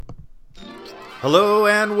Hello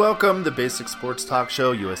and welcome to Basic Sports Talk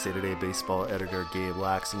Show, USA Today baseball editor Gabe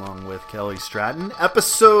Lacques along with Kelly Stratton.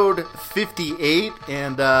 Episode 58,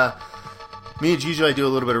 and me as usual, I do a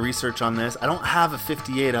little bit of research on this. I don't have a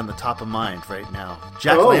 58 on the top of mind right now.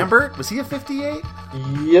 Jack Lambert, was he a 58?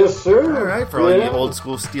 Yes, sir. All right, for all you old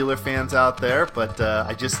school Steeler fans out there, but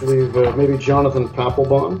I just believe maybe Jonathan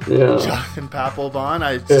Papelbon. Yeah, Jonathan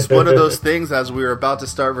Papelbon. It's just one of those things. As we were about to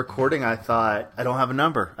start recording, I thought, I don't have a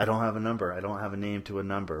number. I don't have a name to a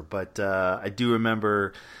number, but I do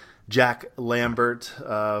remember Jack Lambert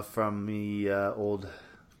from the old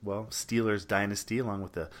Steelers dynasty, along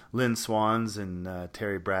with the Lynn Swans and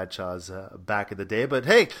Terry Bradshaw's back of the day. But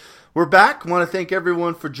hey, we're back. Want to thank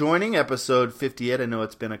everyone for joining episode 58. I know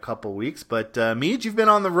it's been a couple weeks, but Mead, you've been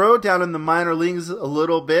on the road down in the minor leagues a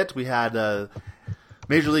little bit. We had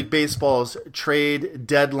Major League Baseball's trade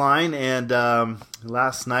deadline, and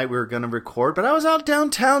last night we were going to record, but I was out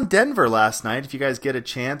downtown Denver last night. If you guys get a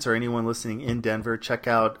chance, or anyone listening in Denver, check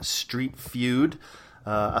out Street Feud,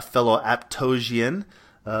 a fellow Aptosian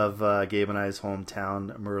of Gabe and I's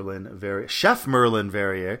hometown, Chef Merlin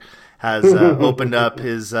Verrier, has opened up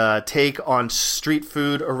his take on street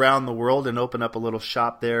food around the world and opened up a little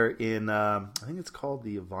shop there in, I think it's called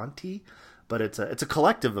the Avanti, but it's a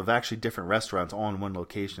collective of actually different restaurants all in one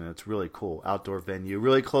location. It's really cool. Outdoor venue,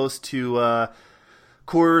 really close to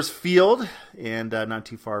Coors Field, and not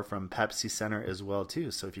too far from Pepsi Center as well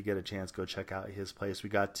too. So if you get a chance, go check out his place. We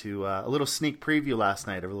got to a little sneak preview last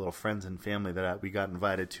night of a little friends and family that we got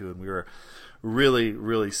invited to, and we were really,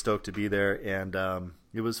 really stoked to be there. And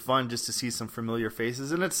it was fun just to see some familiar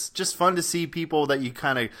faces, and it's just fun to see people that you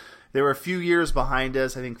they were a few years behind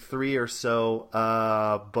us, I think 3 or so,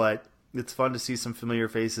 but it's fun to see some familiar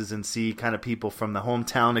faces and see kind of people from the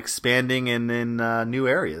hometown expanding and in new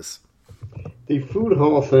areas. The food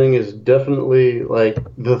hall thing is definitely like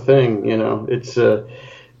the thing, you know. It's an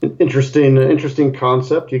interesting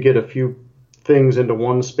concept. You get a few things into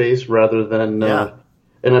one space rather than,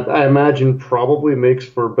 and I imagine probably makes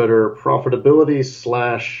for better profitability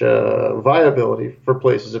 / viability for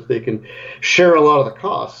places if they can share a lot of the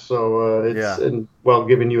costs. So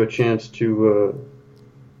giving you a chance to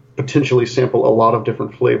potentially sample a lot of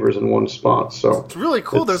different flavors in one spot. So it's really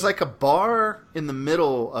cool. There's like a bar in the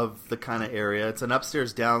middle of the kind of area. It's an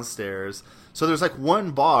upstairs downstairs. So there's like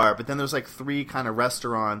one bar, but then there's like 3 kind of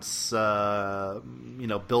restaurants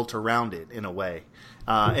built around it in a way.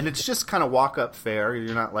 And it's just kind of walk up fare.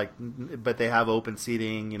 You're not but they have open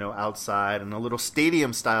seating, outside, and a little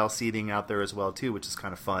stadium style seating out there as well too, which is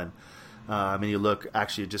kind of fun. You look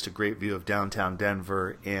actually just a great view of downtown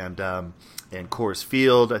Denver and Coors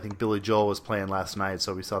Field. I think Billy Joel was playing last night,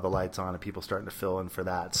 so we saw the lights on and people starting to fill in for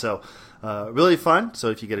that. So really fun. So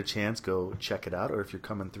if you get a chance, go check it out. Or if you're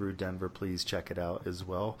coming through Denver, please check it out as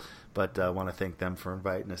well. But I want to thank them for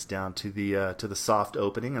inviting us down to the soft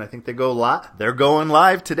opening, and I think they're going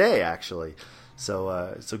live today actually.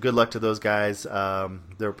 So good luck to those guys.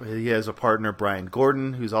 He has a partner, Brian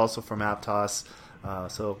Gordon, who's also from Aptos.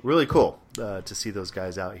 So really cool to see those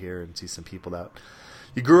guys out here and see some people that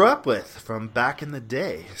you grew up with from back in the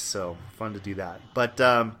day. So fun to do that. But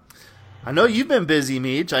I know you've been busy,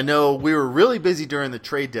 Meej. I know we were really busy during the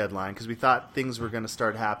trade deadline because we thought things were going to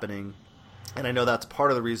start happening. And I know that's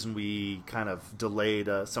part of the reason we kind of delayed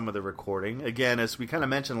some of the recording. Again, as we kind of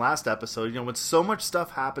mentioned last episode, when so much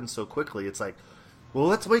stuff happens so quickly, it's like, well,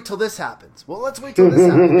 let's wait till this happens. But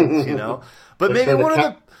maybe one of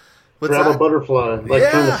the... Grab a butterfly,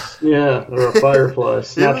 or a firefly,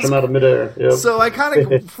 snatch them out of midair. Yep. So I kind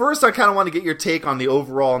of want to get your take on the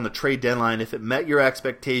overall on the trade deadline, if it met your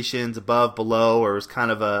expectations, above, below, or was kind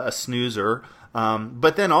of a snoozer.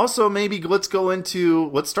 But then also maybe let's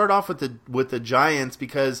start off with the Giants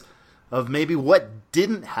because of maybe what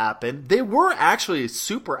didn't happen. They were actually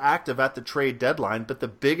super active at the trade deadline, but the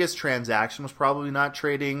biggest transaction was probably not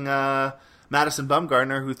trading Madison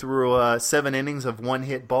Bumgarner, who threw 7 innings of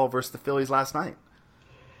one-hit ball versus the Phillies last night.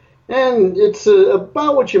 And it's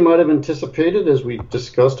about what you might have anticipated, as we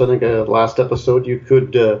discussed. I think last episode you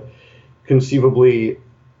could conceivably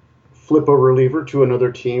flip a reliever to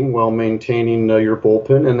another team while maintaining your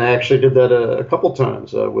bullpen, and they actually did that a couple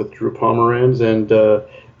times with Drew Pomeranz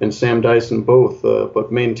and Sam Dyson both,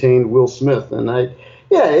 but maintained Will Smith. And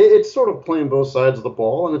it's sort of playing both sides of the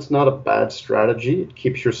ball, and it's not a bad strategy. It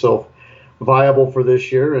keeps yourself viable for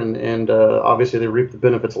this year, and obviously they reaped the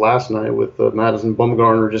benefits last night with Madison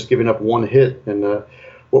Bumgarner just giving up 1 hit and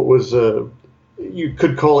what was you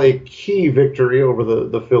could call a key victory over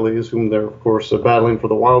the Phillies, whom they're of course battling for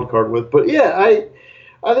the wild card with. But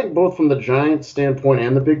I think both from the Giants standpoint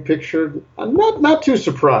and the big picture, I'm not too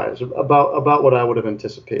surprised about what I would have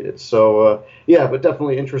anticipated. So yeah, but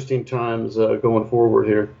definitely interesting times going forward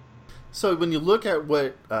here. So when you look at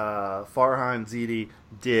what Farhan Zaidi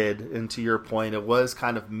did, and to your point, it was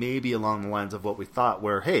kind of maybe along the lines of what we thought,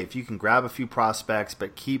 where, hey, if you can grab a few prospects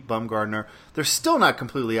but keep Bumgarner, they're still not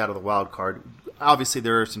completely out of the wild card. Obviously,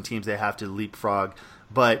 there are some teams they have to leapfrog,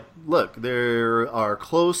 but look, they are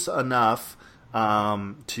close enough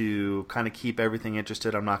to kind of keep everything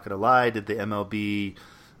interested. I'm not going to lie. Did the MLB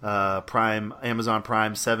Amazon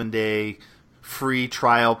Prime 7-day free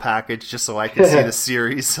trial package just so I could see the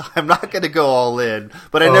series. I'm not going to go all in,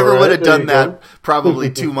 but I never would have done that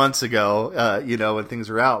probably 2 months ago, when things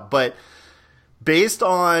were out. But based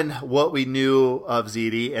on what we knew of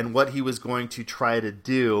Zaidi and what he was going to try to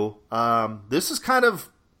do, this is kind of,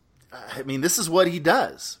 this is what he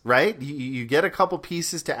does, right? You get a couple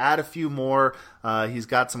pieces to add a few more. He's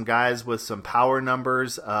got some guys with some power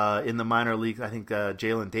numbers in the minor leagues. I think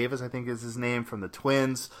Jalen Davis, I think is his name, from the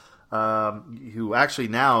Twins. Who actually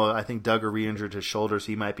now, I think Duggar re-injured his shoulder, so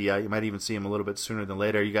he might be out. You might even see him a little bit sooner than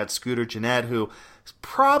later. You got Scooter Gennett, who is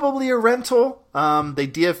probably a rental. They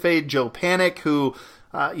DFA'd Joe Panic, who,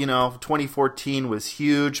 2014 was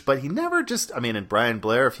huge, but he never and Brian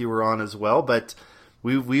Blair, if he were on as well, but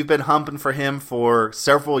we've been humping for him for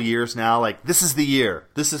several years now. Like, this is the year.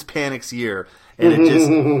 This is Panic's year. And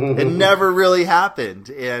it never really happened.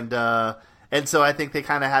 And so I think they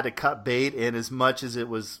kind of had to cut bait, and as much as it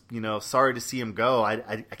was, sorry to see him go,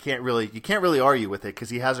 you can't really argue with it because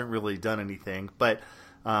he hasn't really done anything. But,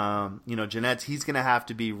 Jeanette's, he's going to have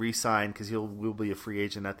to be re-signed because will be a free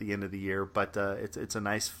agent at the end of the year. But it's a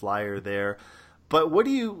nice flyer there. But were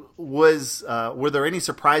there any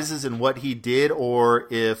surprises in what he did, or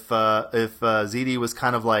if Zaidi was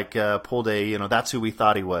kind of like pulled a, that's who we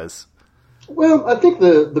thought he was? Well, I think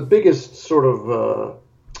the biggest sort of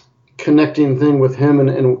connecting thing with him,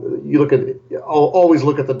 and you always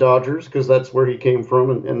look at the Dodgers because that's where he came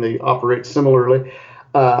from, and they operate similarly.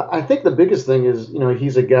 I think the biggest thing is,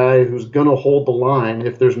 he's a guy who's going to hold the line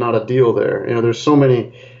if there's not a deal there. There's so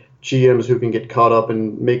many GMs who can get caught up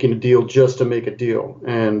in making a deal just to make a deal,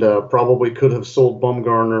 and probably could have sold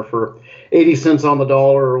Bumgarner for 80 cents on the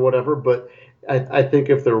dollar or whatever, but I think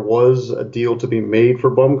if there was a deal to be made for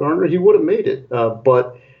Bumgarner, he would have made it.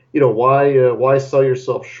 But why sell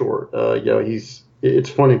yourself short? It's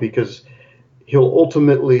funny because he'll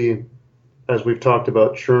ultimately, as we've talked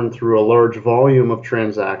about, churn through a large volume of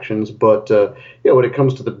transactions. But when it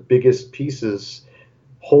comes to the biggest pieces,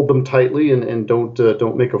 hold them tightly and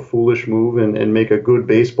don't make a foolish move and make a good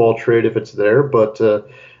baseball trade if it's there. But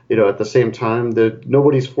at the same time,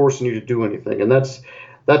 nobody's forcing you to do anything, and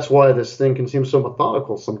that's why this thing can seem so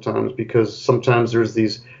methodical sometimes, because sometimes there's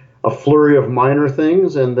a flurry of minor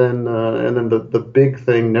things, and then the big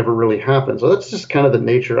thing never really happens. So that's just kind of the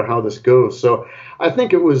nature of how this goes. So I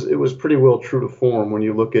think it was pretty well true to form when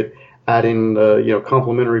you look at adding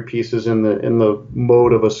complementary pieces in the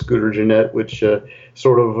mode of a Scooter Gennett, which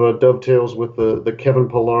sort of dovetails with the Kevin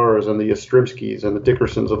Pillars and the Yastrzemskis and the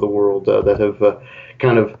Dickersons of the world that have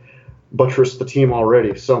kind of buttressed the team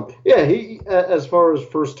already. So yeah, he, as far as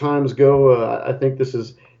first times go, I think this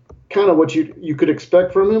is kind of what you could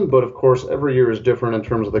expect from him, but of course every year is different in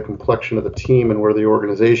terms of the complexion of the team and where the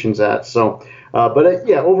organization's at. So,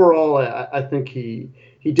 overall, I think he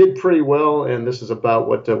did pretty well, and this is about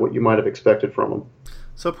what you might have expected from him.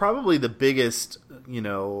 So probably the biggest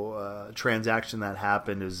transaction that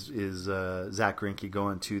happened is Zach Greinke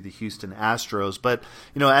going to the Houston Astros. But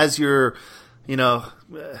as you're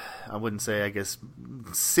I wouldn't say, I guess,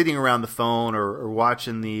 sitting around the phone or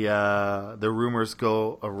watching the rumors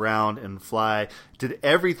go around and fly, did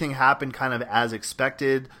everything happen kind of as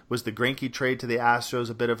expected? Was the Greinke trade to the Astros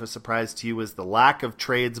a bit of a surprise to you? Was the lack of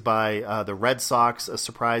trades by the Red Sox a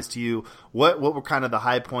surprise to you? What were kind of the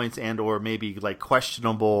high points and or maybe like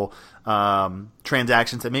questionable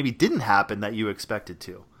transactions that maybe didn't happen that you expected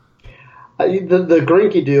to? The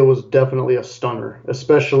Greinke deal was definitely a stunner,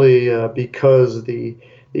 especially because the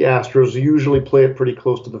Astros usually play it pretty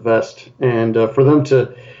close to the vest, and for them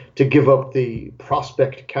to give up the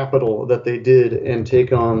prospect capital that they did and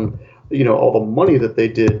take on all the money that they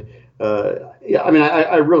did,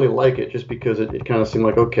 I really like it just because it kind of seemed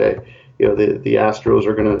like, okay, the Astros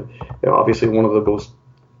are going to obviously one of the most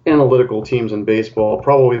analytical teams in baseball,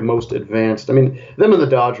 probably most advanced. I mean, them and the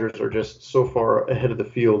Dodgers are just so far ahead of the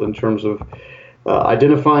field in terms of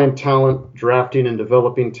identifying talent, drafting and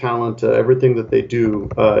developing talent. Everything that they do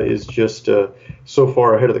is just so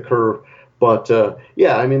far ahead of the curve. But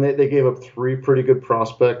yeah, I mean, they gave up 3 pretty good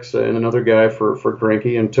prospects and another guy for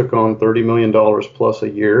Greinke, and took on $30 million plus a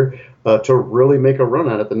year to really make a run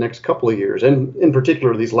at it the next couple of years, and in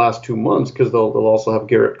particular these last 2 months, because they'll also have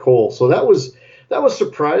Garrett Cole. So that was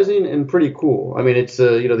surprising and pretty cool. I mean, it's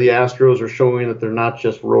the Astros are showing that they're not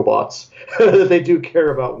just robots; that they do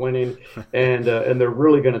care about winning, and they're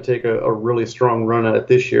really going to take a really strong run at it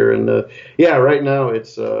this year. And yeah, right now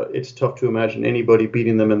it's tough to imagine anybody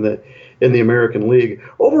beating them in the American League.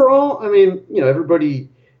 Overall, I mean,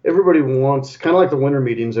 everybody wants, kind of like the winter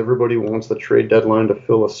meetings, everybody wants the trade deadline to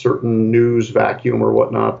fill a certain news vacuum or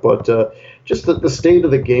whatnot. But just the state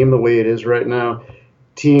of the game the way it is right now,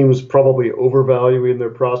 teams probably overvaluing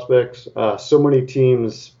their prospects. So many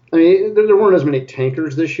teams, I mean, there weren't as many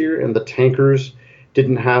tankers this year, and the tankers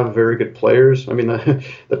didn't have very good players. I mean,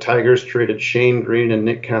 the Tigers traded Shane Green and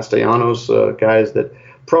Nick Castellanos, guys that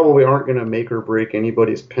probably aren't going to make or break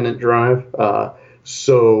anybody's pennant drive.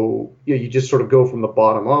 So you just sort of go from the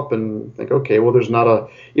bottom up and think, okay, well, there's not a,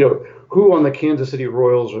 who on the Kansas City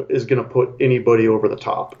Royals is going to put anybody over the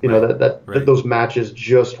top? That those matches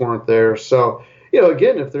just weren't there. So,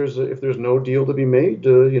 again, if there's no deal to be made,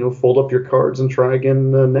 fold up your cards and try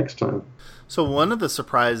again next time. So one of the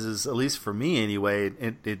surprises, at least for me anyway,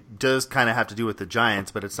 it does kind of have to do with the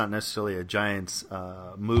Giants, but it's not necessarily a Giants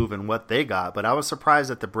move in what they got. But I was surprised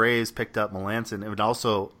that the Braves picked up Melanson and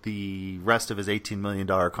also the rest of his $18 million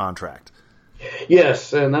contract.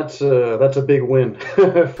 Yes, and that's a big win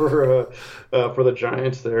for the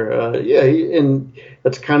Giants there. And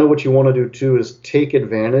that's kind of what you want to do too, is take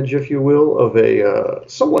advantage, if you will, of a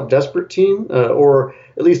somewhat desperate team, or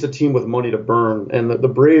at least a team with money to burn. And the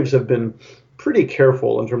Braves have been pretty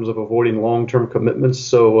careful in terms of avoiding long-term commitments.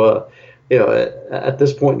 So at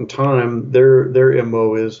this point in time, their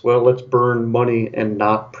MO is, well, let's burn money and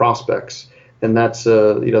not prospects. And that's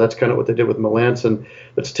kind of what they did with Melanson.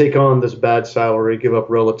 Let's take on this bad salary, give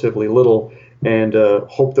up relatively little, and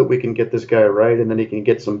hope that we can get this guy right, and then he can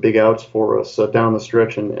get some big outs for us down the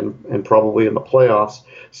stretch and probably in the playoffs.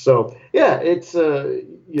 So yeah, it's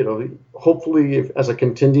hopefully as a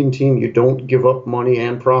contending team you don't give up money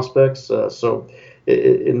and prospects. So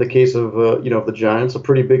in the case of the Giants, a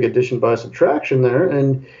pretty big addition by subtraction there,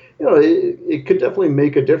 and it could definitely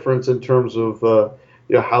make a difference in terms of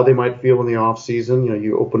how they might feel in the off season.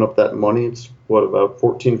 You open up that money. It's about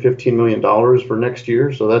 $14-15 million for next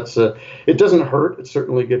year. So that's it doesn't hurt. It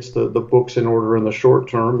certainly gets the books in order in the short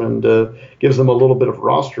term, and gives them a little bit of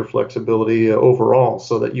roster flexibility overall,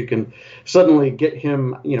 so that you can suddenly get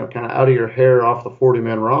him kind of out of your hair off the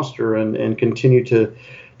 40-man roster and continue to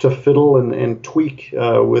fiddle and tweak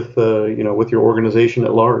with your organization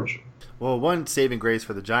at large. Well, one saving grace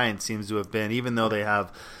for the Giants seems to have been, even though they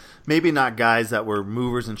have maybe not guys that were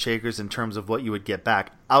movers and shakers in terms of what you would get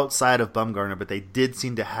back outside of Bumgarner, but they did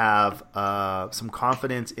seem to have some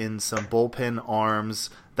confidence in some bullpen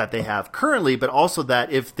arms that they have currently, but also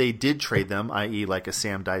that if they did trade them, i.e. like a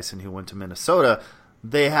Sam Dyson who went to Minnesota,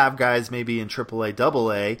 they have guys maybe in AAA,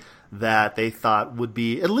 AA that they thought would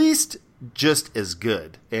be at least just as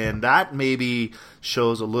good. And that maybe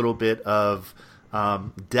shows a little bit of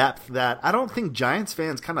depth that I don't think Giants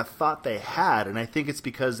fans kind of thought they had, and I think it's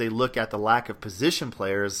because they look at the lack of position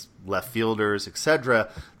players, left fielders, etc.,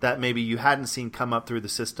 that maybe you hadn't seen come up through the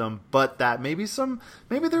system, but that maybe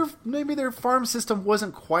their farm system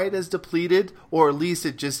wasn't quite as depleted, or at least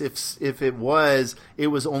it just if it was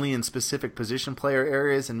only in specific position player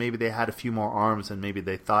areas, and maybe they had a few more arms than maybe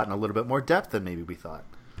they thought, and a little bit more depth than maybe we thought.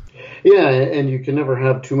 Yeah, and you can never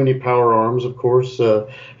have too many power arms, of course.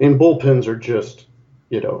 And bullpens are just,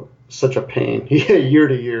 such a pain year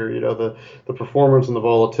to year. The performance and the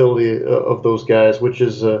volatility of those guys, which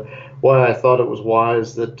is why I thought it was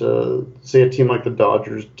wise that, say, a team like the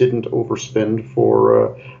Dodgers didn't overspend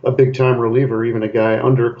for a big time reliever, even a guy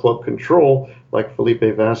under club control like Felipe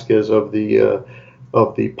Vasquez of the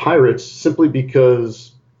Pirates, simply because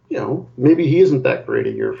maybe he isn't that great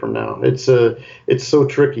a year from now. It's so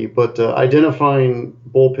tricky, but identifying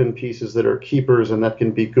bullpen pieces that are keepers and that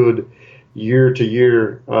can be good year to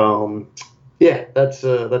year, that's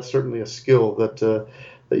certainly a skill that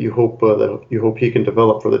you hope he can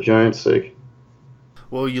develop for the Giants' sake.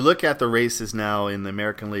 Well, you look at the races now in the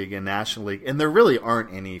American League and National League, and there really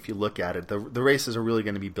aren't any if you look at it. The races are really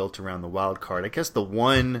going to be built around the wild card. I guess the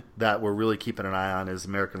one that we're really keeping an eye on is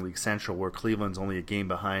American League Central, where Cleveland's only a game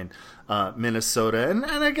behind Minnesota, and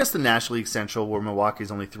I guess the National League Central, where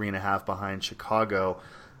Milwaukee's only 3.5 behind Chicago.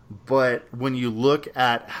 But when you look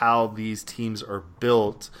at how these teams are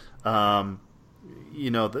built,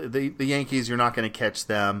 the Yankees, you're not going to catch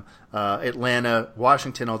them. Atlanta,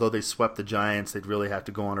 Washington, although they swept the Giants, they'd really have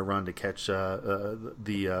to go on a run to catch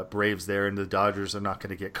the Braves there, and the Dodgers are not going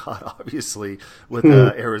to get caught, obviously, with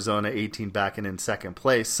Arizona 18 back and in second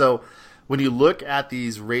place. So when you look at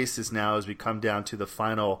these races now as we come down to the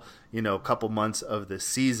final, couple months of the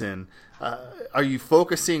season, are you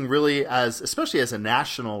focusing really especially as a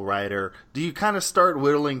national writer, do you kind of start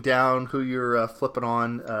whittling down who you're flipping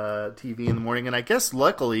on TV in the morning? And I guess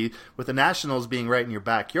luckily with the Nationals being right in your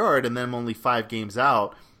backyard and then only 5 games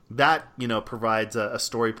out, that, provides a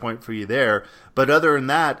story point for you there. But other than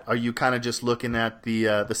that, are you kind of just looking at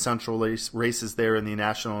the central races there in the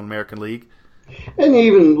National and American League? And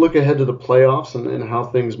even look ahead to the playoffs and how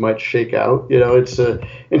things might shake out. It's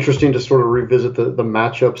interesting to sort of revisit the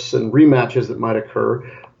matchups and rematches that might occur.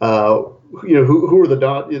 Who are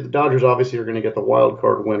the Dodgers? Obviously, are going to get the wild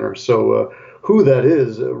card winner. So who that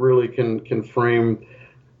is really can frame,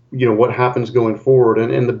 what happens going forward.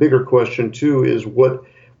 And the bigger question too is what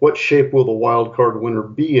shape will the wild card winner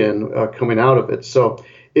be in coming out of it? So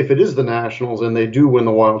if it is the Nationals and they do win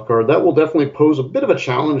the wild card, that will definitely pose a bit of a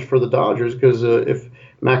challenge for the Dodgers, because if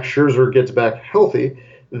Max Scherzer gets back healthy,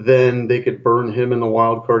 then they could burn him in the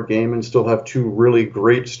wild card game and still have 2 really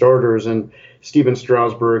great starters and Steven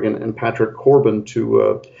Strasburg and Patrick Corbin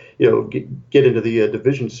to get into the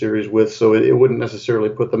division series with. So it wouldn't necessarily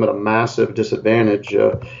put them at a massive disadvantage.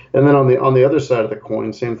 And then on the other side of the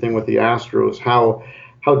coin, same thing with the Astros.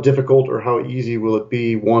 How difficult or how easy will it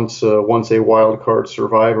be once a wild card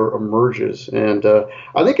survivor emerges? And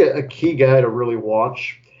I think a key guy to really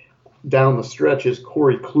watch down the stretch is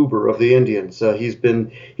Corey Kluber of the Indians. He's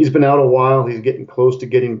been out a while. He's getting close to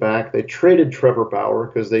getting back. They traded Trevor Bauer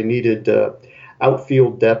because they needed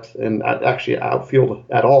outfield depth and actually outfield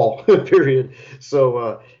at all. Period.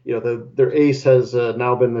 So their ace has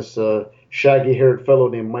now been this shaggy-haired fellow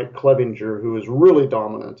named Mike Clevinger, who is really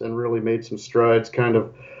dominant and really made some strides, kind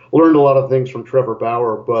of learned a lot of things from Trevor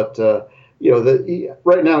Bauer. But,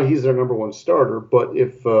 right now he's their number 1 starter. But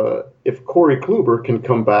if Corey Kluber can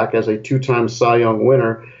come back as a 2-time Cy Young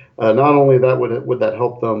winner, not only that would that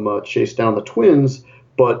help them chase down the Twins,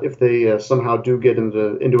 but if they somehow do get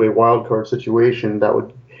into a wild card situation, that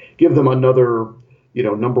would give them another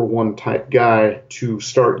number 1 type guy to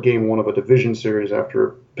start game 1 of a division series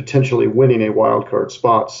after potentially winning a wild card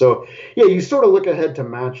spot. So you sort of look ahead to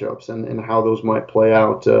matchups and how those might play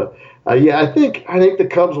out. I think the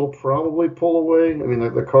Cubs will probably pull away. I mean,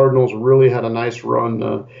 the Cardinals really had a nice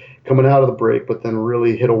run coming out of the break, but then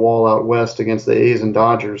really hit a wall out west against the A's and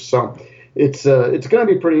Dodgers. So it's going to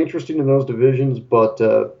be pretty interesting in those divisions, but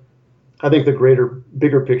I think the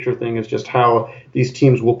bigger picture thing is just how these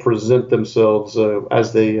teams will present themselves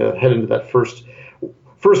as they head into that first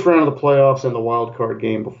round of the playoffs and the wild card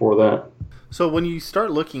game before that. So when you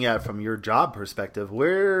start looking at from your job perspective,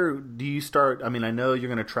 where do you start? I mean, I know you're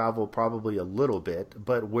going to travel probably a little bit,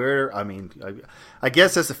 but I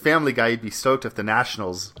guess as a family guy, you'd be stoked if the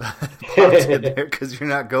Nationals popped in there because you're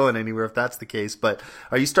not going anywhere if that's the case. But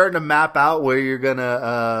are you starting to map out where you're going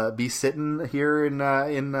to be sitting here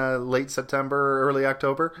in late September, early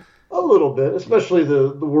October? A little bit, especially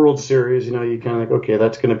the World Series. You kind of think, okay,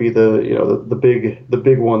 that's going to be the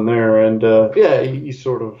big one there, and you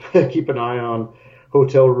sort of keep an eye on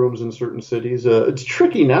hotel rooms in certain cities. It's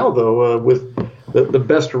tricky now though with the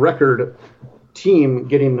best record team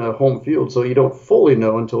getting home field, so you don't fully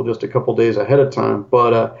know until just a couple days ahead of time.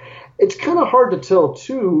 But it's kind of hard to tell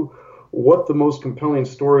too what the most compelling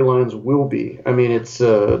storylines will be. I mean, it's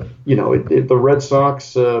the Red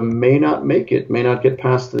Sox may not make it, may not get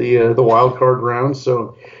past the wild card round.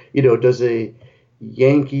 So, does a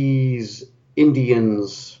Yankees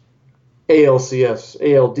Indians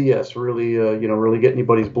ALDS really get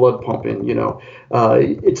anybody's blood pumping?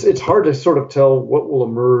 It's hard to sort of tell what will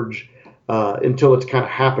emerge until it's kind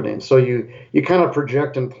of happening. So you kind of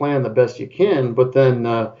project and plan the best you can, but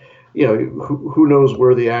then who knows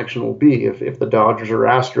where the action will be if the Dodgers or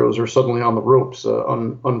Astros are suddenly on the ropes,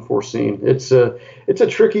 unforeseen. It's a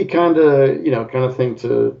tricky kind of thing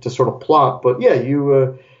to sort of plot, but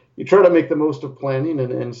you try to make the most of planning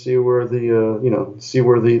and see where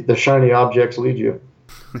the shiny objects lead you.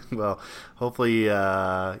 Well, hopefully,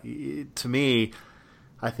 to me,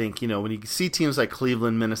 I think, when you see teams like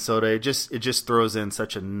Cleveland, Minnesota, it just throws in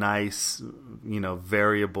such a nice,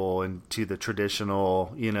 variable into the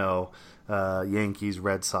traditional, Yankees,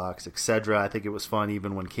 Red Sox, etc. I think it was fun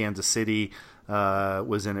even when Kansas City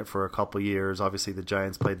was in it for a couple years. Obviously, the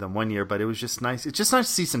Giants played them one year, but it was just nice. It's just nice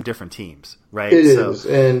to see some different teams, right? It is,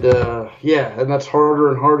 and that's harder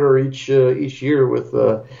and harder each year with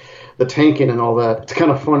the tanking and all that. It's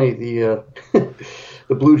kind of funny.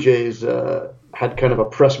 the Blue Jays had kind of a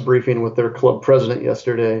press briefing with their club president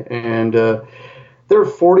yesterday, and they're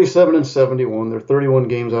 47-71. They're 31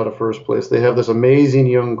 games out of first place. They have this amazing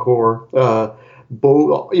young core.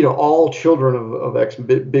 All children of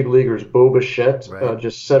ex-big leaguers. Bo Bichette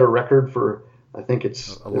just set a record for, I think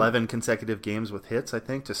it's 11 consecutive games with hits, I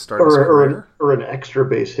think, to start his career. Or an extra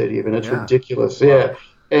base hit even. It's ridiculous. Wow. Yeah.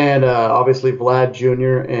 And obviously Vlad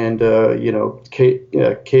Jr. and,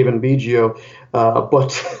 Kevin Biggio. But,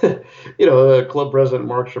 the club president,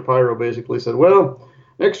 Mark Shapiro, basically said, well,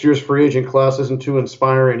 next year's free agent class isn't too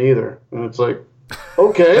inspiring either. And it's like,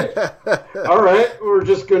 okay, all right, we're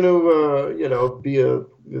just going to, be a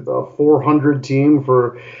 400 team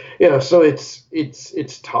for, so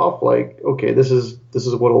it's tough. Like, okay, this is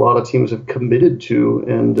what a lot of teams have committed to.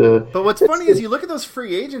 And but what's funny is you look at those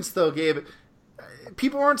free agents, though, Gabe,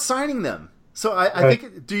 people aren't signing them. So I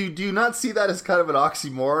think, do you not see that as kind of an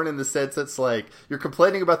oxymoron in the sense that's like you're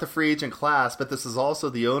complaining about the free agent class, but this is also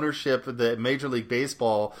the ownership of the Major League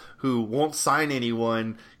Baseball who won't sign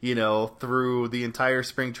anyone, through the entire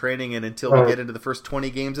spring training and until we get into the first 20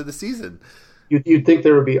 games of the season. You'd think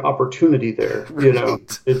there would be opportunity there,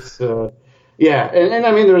 Right. It's and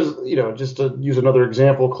I mean, there's just to use another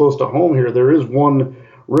example close to home here, there is one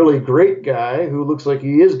really great guy who looks like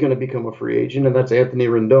he is going to become a free agent, and that's Anthony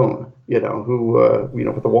Rendon, who,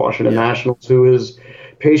 with the Washington Nationals, who has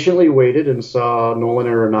patiently waited and saw Nolan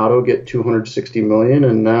Arenado get $260 million,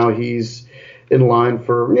 and now he's in line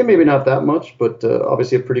for maybe not that much, but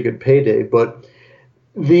obviously a pretty good payday. But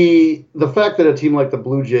the fact that a team like the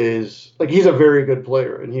Blue Jays, like he's a very good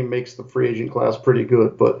player and he makes the free agent class pretty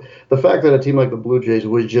good, but the fact that a team like the Blue Jays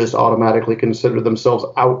would just automatically consider themselves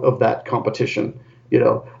out of that competition.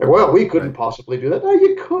 We couldn't possibly do that. No,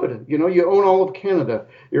 you could. You own all of Canada.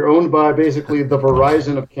 You're owned by basically the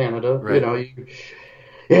Verizon of Canada. Right.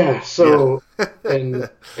 And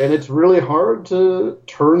it's really hard to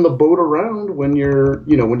turn the boat around when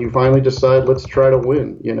when you finally decide let's try to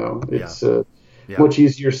win. It's much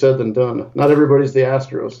easier said than done. Not everybody's the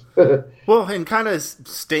Astros. Well, and kind of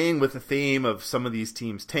staying with the theme of some of these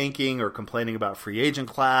teams tanking or complaining about free agent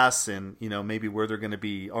class and, maybe where they're going to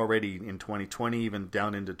be already in 2020, even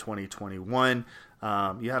down into 2021.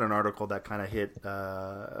 You had an article that kind of hit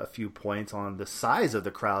a few points on the size of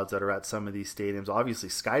the crowds that are at some of these stadiums. Obviously,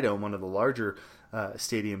 Skydome, one of the larger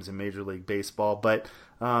stadiums in Major League Baseball. But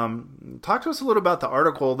talk to us a little about the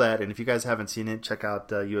article and if you guys haven't seen it, check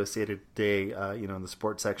out USA Today, in the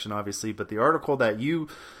sports section, obviously. But the article that you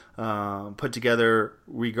put together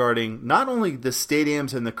regarding not only the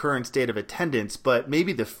stadiums and the current state of attendance, but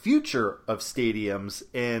maybe the future of stadiums.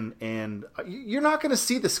 And you're not going to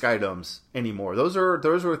see the Skydomes anymore. Those are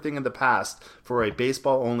a thing in the past for a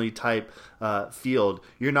baseball only type field.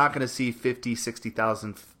 You're not going to see 50,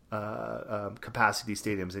 60,000 capacity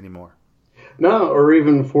stadiums anymore. No, or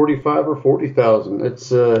even 45 or 40,000.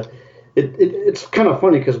 It's kind of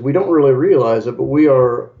funny because we don't really realize it, but we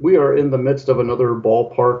are in the midst of another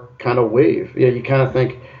ballpark kind of wave. Yeah, you kind of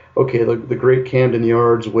think, okay, the great Camden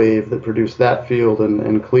Yards wave that produced that field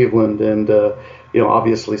and Cleveland and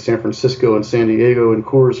obviously San Francisco and San Diego and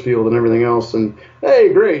Coors Field and everything else. And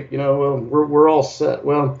hey, great, well, we're all set.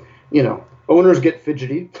 Well, owners get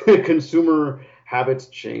fidgety, consumer habits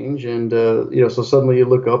change, and so suddenly you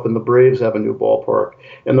look up and the Braves have a new ballpark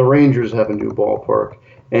and the Rangers have a new ballpark.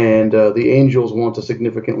 And the Angels want to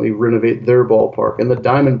significantly renovate their ballpark, and the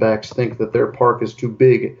Diamondbacks think that their park is too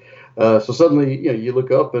big. So suddenly, you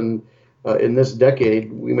look up, and in this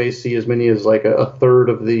decade, we may see as many as like a third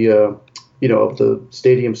of the, of the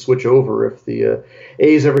stadium switch over if the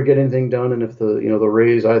A's ever get anything done, and if the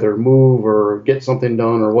Rays either move or get something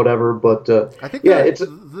done or whatever. But I think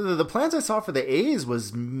the plans I saw for the A's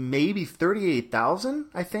was maybe 38,000,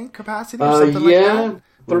 I think, capacity or something like that.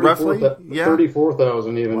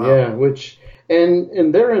 34,000 even, wow. Which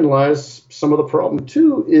and therein lies some of the problem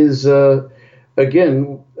too. Is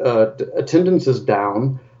attendance is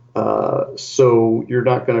down, so you're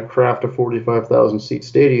not going to craft a 45,000 seat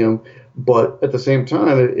stadium. But at the same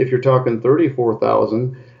time, if you're talking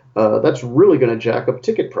 34,000, that's really going to jack up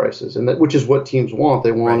ticket prices, and which is what teams want.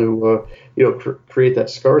 They want to create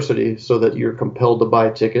that scarcity so that you're compelled to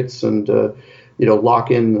buy tickets and lock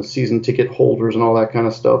in the season ticket holders and all that kind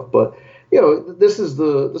of stuff. But this is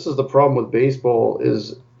the problem with baseball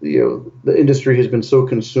is the industry has been so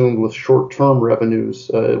consumed with short-term revenues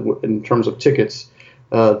in terms of tickets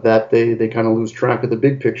that they kind of lose track of the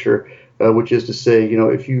big picture, which is to say,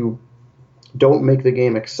 if you don't make the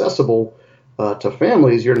game accessible to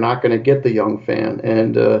families, you're not going to get the young fan.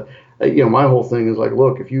 And my whole thing is like,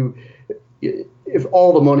 look, if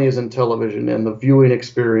all the money is in television and the viewing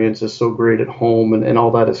experience is so great at home and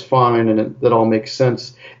all that is fine and that all makes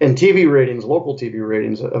sense. And TV ratings, local TV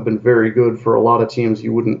ratings have been very good for a lot of teams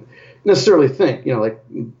you wouldn't necessarily think, like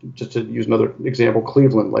just to use another example,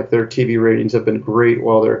 Cleveland, like their TV ratings have been great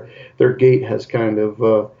while their gate has kind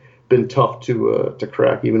of been tough to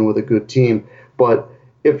crack even with a good team. But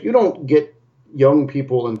if you don't get young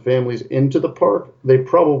people and families into the park, they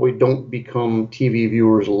probably don't become TV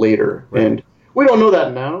viewers later. Right. And we don't know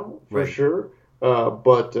that now for sure.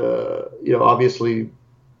 But obviously,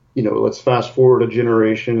 let's fast forward a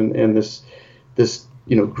generation and this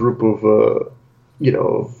group of,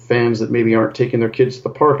 fans that maybe aren't taking their kids to the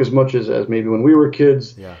park as much as maybe when we were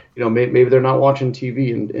kids. Yeah. Maybe they're not watching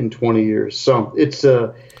TV in 20 years. So it's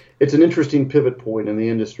an interesting pivot point in the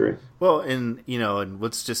industry. Well, and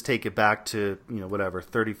let's just take it back to,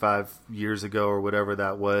 35 years ago or whatever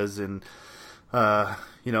that was. And,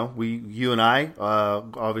 you and I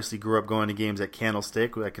obviously grew up going to games at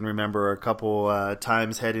Candlestick. I can remember a couple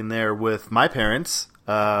times heading there with my parents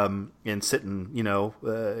and sitting,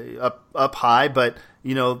 up high. But,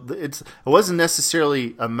 it wasn't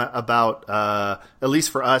necessarily about, at least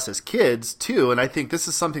for us as kids, too. And I think this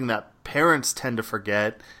is something that parents tend to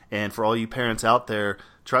forget. And for all you parents out there,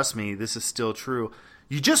 trust me, this is still true.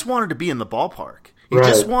 You just wanted to be in the ballpark. You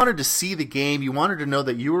just wanted to see the game. You wanted to know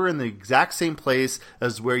that you were in the exact same place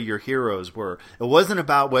as where your heroes were. It wasn't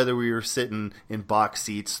about whether we were sitting in box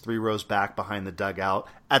seats 3 rows back behind the dugout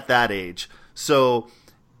at that age. So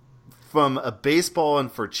from a baseball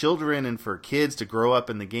and for children and for kids to grow up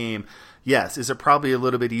in the game, yes, is it probably a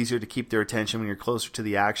little bit easier to keep their attention when you're closer to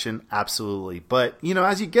the action? Absolutely. But,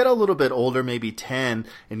 as you get a little bit older, maybe 10,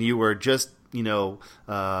 and you were just, in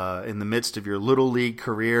the midst of your little league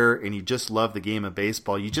career and you just love the game of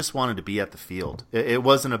baseball, you just wanted to be at the field. It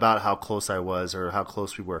wasn't about how close I was or how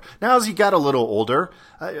close we were. Now, as you got a little older,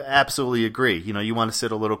 I absolutely agree. You want to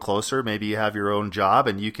sit a little closer. Maybe you have your own job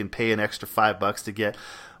and you can pay an extra $5 to get.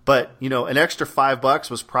 But, an extra $5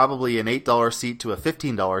 was probably an $8 seat to a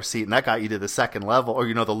 $15 seat, and that got you to the second level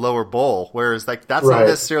or, the lower bowl, whereas that's not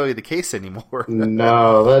necessarily the case anymore.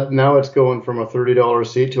 No, now it's going from a $30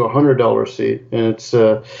 seat to a $100 seat. And it's,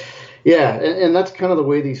 and that's kind of the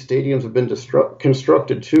way these stadiums have been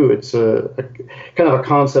constructed, too. It's kind of a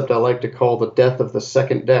concept I like to call the death of the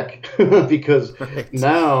second deck because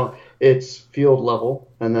now it's field level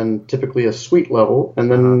and then typically a suite level and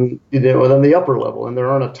then and then the upper level, and there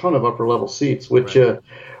aren't a ton of upper level seats, which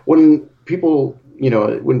when people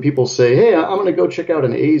say, hey, I'm going to go check out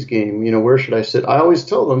an A's game, where should I sit? I always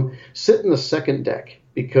tell them sit in the second deck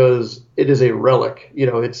because it is a relic.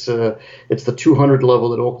 It's the 200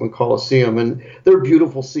 level at Oakland Coliseum, and they're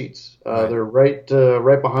beautiful seats. They're right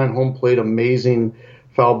behind home plate, amazing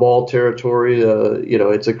foul ball territory.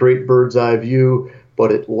 It's a great bird's eye view,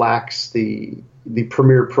 but it lacks the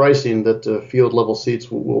premier pricing that field level seats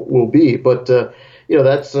will be. But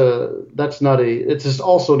that's it's just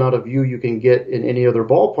also not a view you can get in any other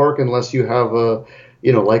ballpark unless you have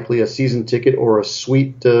likely a season ticket or a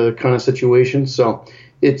suite kind of situation. So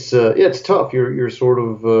it's tough. You're sort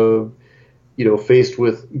of faced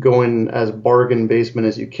with going as bargain basement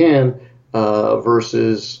as you can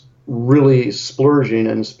versus really splurging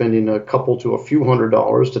and spending a couple to a few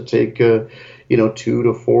 $100s to take 2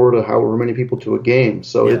 to 4 to however many people to a game.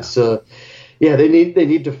 So it's they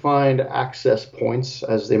need to find access points,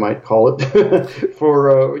 as they might call it,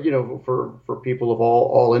 for people of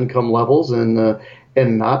all income levels and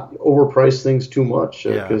not overprice things too much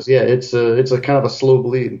because it's a kind of a slow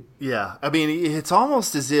bleed. Yeah, I mean it's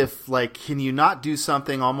almost as if can you not do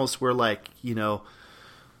something almost where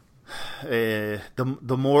the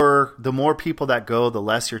more people that go, the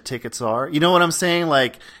less your tickets are. You know what I'm saying?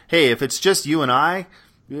 Hey, if it's just you and I,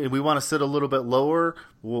 we want to sit a little bit lower,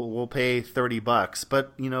 we'll pay $30.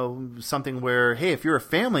 But something where, hey, if you're a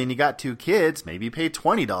family and you got 2 kids, maybe you pay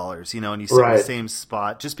 $20. And you sit in the same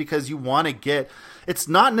spot just because you want to get. It's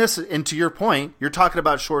not necessary. And to your point, you're talking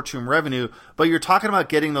about short-term revenue, but you're talking about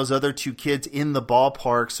getting those other 2 kids in the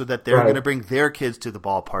ballpark so that they're going to bring their kids to the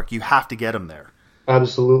ballpark. You have to get them there.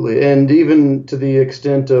 Absolutely. And even to the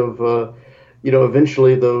extent of,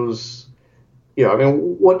 eventually those,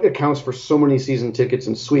 what accounts for so many season tickets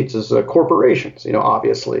and suites is corporations,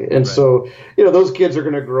 obviously. And so, those kids are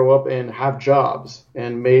going to grow up and have jobs.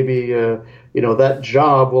 And maybe, that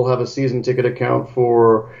job will have a season ticket account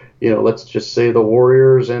for, let's just say the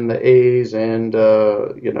Warriors and the A's and,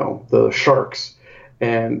 the Sharks.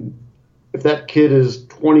 And if that kid is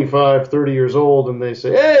 25, 30 years old and they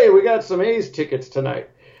say, hey, we got some A's tickets tonight,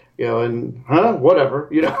 and whatever,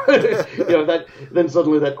 that then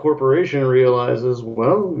suddenly that corporation realizes,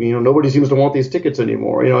 well, nobody seems to want these tickets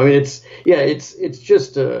anymore. I mean, it's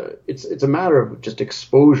just it's a matter of just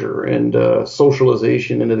exposure and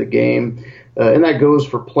socialization into the game, and that goes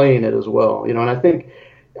for playing it as well. And I think,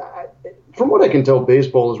 from what I can tell,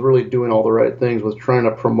 baseball is really doing all the right things with trying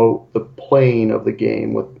to promote the playing of the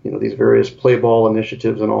game with these various play ball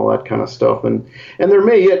initiatives and all that kind of stuff. And there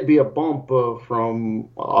may yet be a bump from,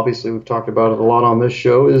 obviously we've talked about it a lot on this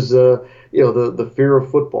show, is the fear of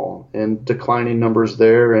football and declining numbers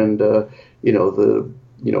there, and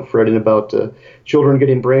fretting about children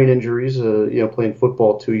getting brain injuries, playing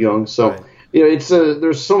football too young. So. Right. It's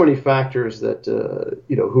there's so many factors that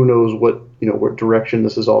who knows what direction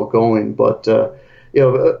this is all going, but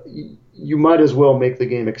you might as well make the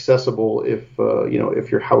game accessible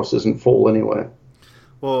if your house isn't full anyway.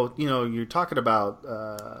 Well, you're talking about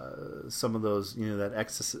some of those, that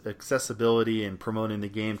accessibility and promoting the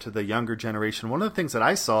game to the younger generation. One of the things that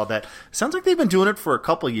I saw that sounds like they've been doing it for a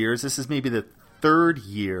couple of years. This is maybe the third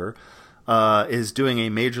year, is doing a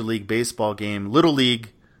Major League Baseball game, Little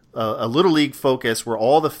League. A Little League focus where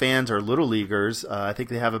all the fans are Little Leaguers. I think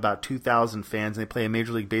they have about 2,000 fans, and they play a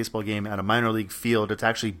Major League Baseball game at a minor league field. It's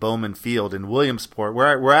actually Bowman Field in Williamsport, where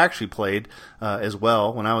I actually played as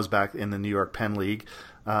well when I was back in the New York Penn League.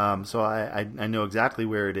 So I know exactly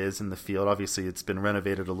where it is in the field. Obviously, it's been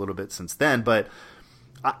renovated a little bit since then. But,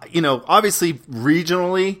 obviously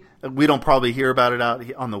regionally, we don't probably hear about it out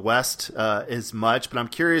on the West as much. But I'm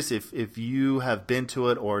curious if you have been to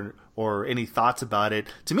it or any thoughts about it.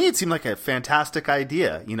 To me, it seemed like a fantastic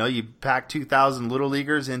idea. You pack 2,000 Little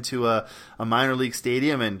Leaguers into a minor league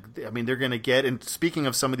stadium, and I mean, they're going to get, and speaking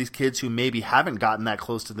of some of these kids who maybe haven't gotten that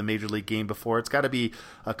close to the Major League game before, it's got to be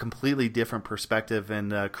a completely different perspective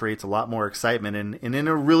and creates a lot more excitement and in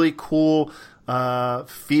a really cool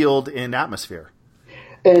field and atmosphere.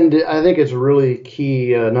 And I think it's really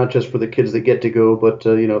key, not just for the kids that get to go, but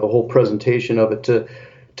the whole presentation of it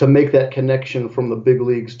to make that connection from the big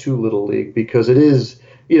leagues to Little League, because it is,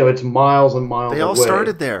 it's miles and miles away. They all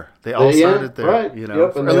started there. Right.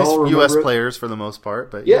 Yep, and at least U.S. players for the most part.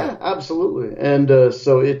 But yeah, absolutely. And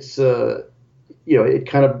so it's, it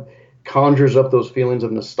kind of conjures up those feelings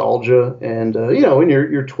of nostalgia. And, when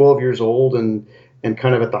you're 12 years old and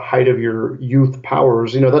kind of at the height of your youth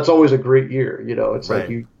powers, that's always a great year. It's right.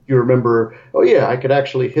 Like you remember, oh yeah, I could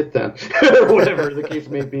actually hit them, or whatever the case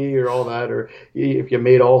may be, or all that, or if you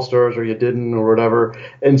made All-Stars or you didn't, or whatever.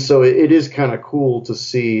 And so it is kind of cool to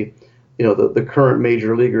see, the current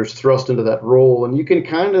major leaguers thrust into that role, and you can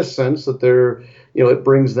kind of sense that they're, it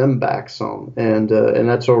brings them back some, and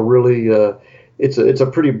that's a really, it's a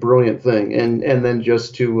pretty brilliant thing, and then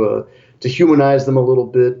just to humanize them a little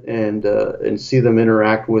bit and see them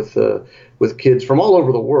interact with kids from all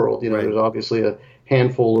over the world. Right. There's obviously a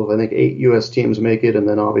handful of, I think, 8 U.S. teams make it, and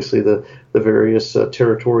then obviously the various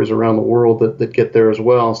territories around the world that get there as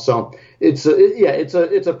well. So it's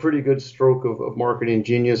a pretty good stroke of marketing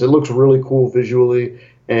genius. It looks really cool visually,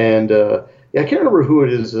 and I can't remember who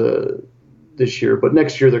it is this year, but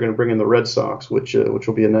next year they're going to bring in the Red Sox, which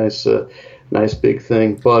will be a nice big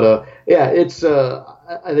thing. But it's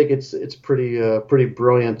I think it's pretty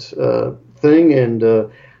brilliant thing, and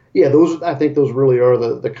I think those really are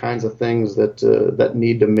the kinds of things that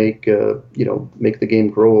need to make make the game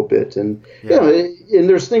grow a bit, and and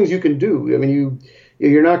there's things you can do. I mean,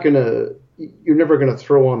 you're never gonna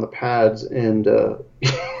throw on the pads and play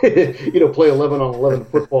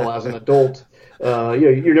 11-on-11 football as an adult.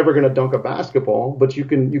 You're never going to dunk a basketball, but you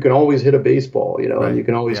can always hit a baseball, right. And you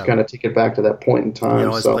can always kind of take it back to that point in time.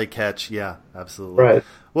 Always play catch. Yeah, absolutely. Right.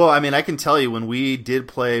 Well, I mean, I can tell you when we did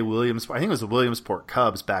play Williamsport, I think it was the Williamsport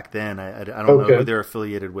Cubs back then. I don't know who they're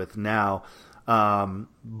affiliated with now.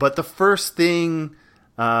 But the first thing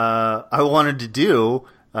I wanted to do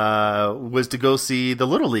was to go see the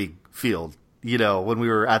Little League field. When we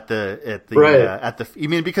were at the I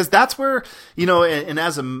mean, because that's where, and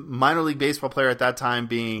as a minor league baseball player at that time,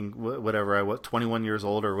 being whatever I was, 21 years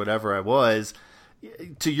old or whatever I was,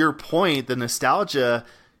 to your point, the nostalgia,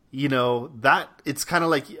 that it's kind of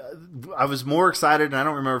like I was more excited, and I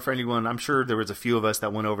don't remember for anyone, I'm sure there was a few of us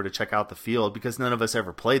that went over to check out the field because none of us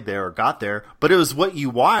ever played there or got there, but it was what you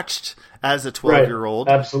watched as a 12-year-old.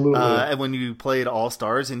 Right. Absolutely. And when you played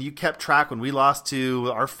All-Stars, and you kept track when we lost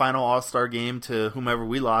to our final All-Star game to whomever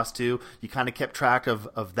we lost to, you kind of kept track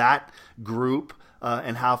of that group.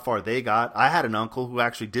 And how far they got. I had an uncle who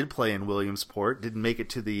actually did play in Williamsport, didn't make it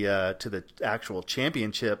to the actual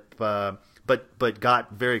championship, but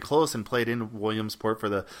got very close and played in Williamsport for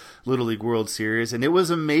the Little League World Series. And it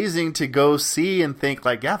was amazing to go see and think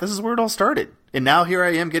like, yeah, this is where it all started. And now here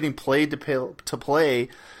I am getting played to play,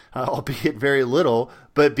 albeit very little,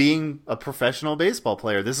 but being a professional baseball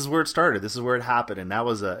player. This is where it started. This is where it happened, and that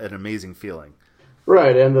was an amazing feeling.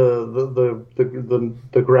 Right, and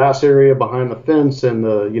the grass area behind the fence, and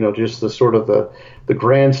just the sort of the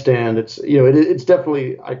grandstand. It's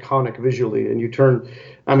definitely iconic visually. And you turn,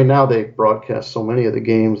 I mean, now they broadcast so many of the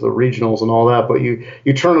games, the regionals and all that, but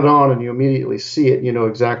you turn it on and you immediately see it. You know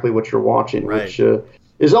exactly what you're watching, right. Which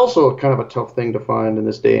is also kind of a tough thing to find in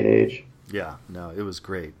this day and age. Yeah, no, it was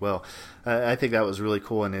great. Well, I think that was really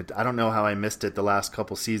cool, and I don't know how I missed it the last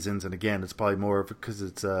couple seasons. And again, it's probably more because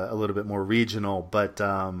it's a little bit more regional. But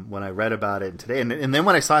when I read about it today, and then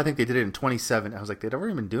when I saw, I think they did it in 2017, I was like, they've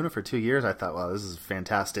already been doing it for 2 years. I thought, wow, this is a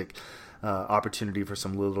fantastic opportunity for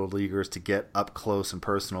some little leaguers to get up close and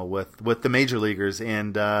personal with the major leaguers.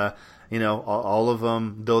 And all of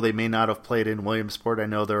them, though they may not have played in Williamsport, I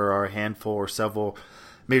know there are a handful or several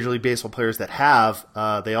Major League Baseball players that have,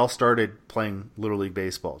 they all started playing Little League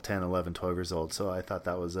Baseball, 10, 11, 12 years old. So I thought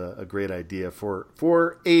that was a great idea for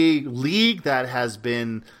a league that has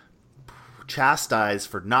been chastised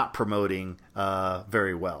for not promoting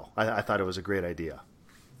very well. I thought it was a great idea.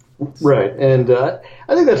 Right, and I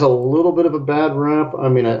think that's a little bit of a bad rap. I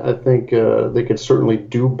mean, I think they could certainly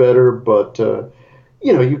do better, but,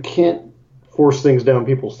 you can't force things down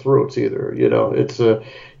people's throats either. It's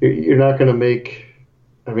you're not going to make...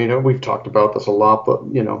 I mean, we've talked about this a lot, but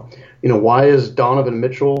why is Donovan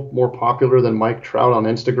Mitchell more popular than Mike Trout on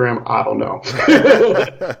Instagram? I don't know.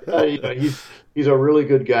 He's a really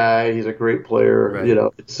good guy. He's a great player.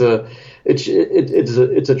 Right. It's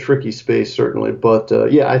a tricky space certainly, but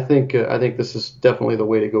I think this is definitely the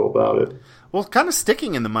way to go about it. Well, kind of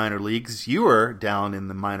sticking in the minor leagues, you were down in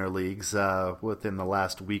the minor leagues within the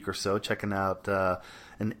last week or so, checking out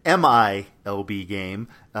an MILB game.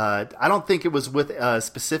 I don't think it was with a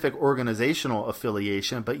specific organizational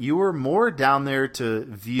affiliation, but you were more down there to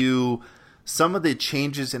view some of the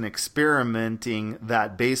changes in experimenting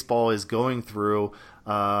that baseball is going through.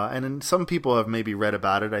 And some people have maybe read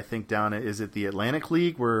about it. I think down at, is it the Atlantic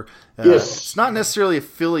League, where yes. It's not necessarily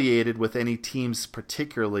affiliated with any teams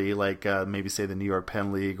particularly, like maybe say the New York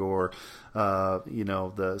Penn League or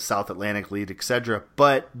the South Atlantic League, etc.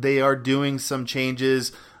 But they are doing some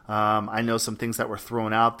changes. I know some things that were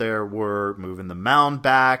thrown out there were moving the mound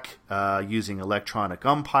back, using electronic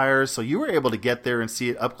umpires. So you were able to get there and see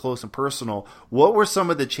it up close and personal. What were some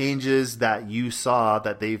of the changes that you saw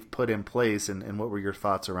that they've put in place, and what were your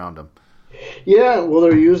thoughts around them? Yeah, well,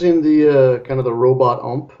 they're using the kind of the robot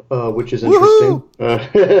ump, which is interesting.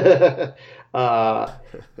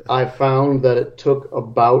 I found that it took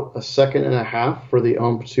about a second and a half for the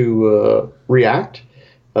ump to react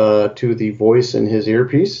to the voice in his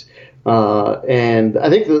earpiece. And I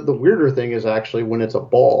think the weirder thing is actually when it's a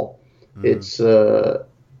ball, it's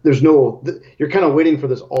there's no, you're kind of waiting for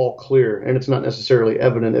this all clear, and it's not necessarily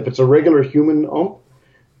evident. If it's a regular human ump,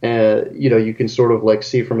 you can sort of like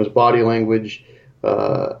see from his body language,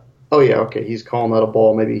 oh yeah, okay, he's calling that a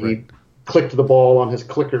ball. Maybe he clicked the ball on his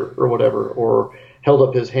clicker or whatever, or held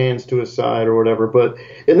up his hands to his side or whatever. But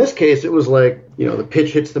in this case, it was like, the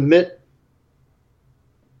pitch hits the mitt.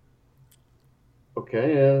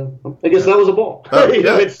 Okay, I guess that was a ball.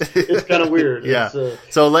 It's kind of weird. Yeah.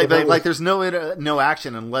 So there's no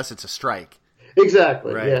action unless it's a strike.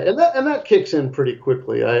 Exactly. Right. Yeah, and that kicks in pretty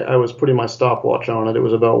quickly. I was putting my stopwatch on it. It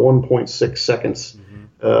was about 1.6 seconds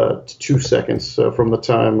to 2 seconds from the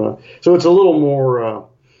time. So it's a little more.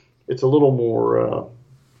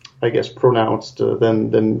 I guess pronounced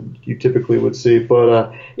than you typically would see.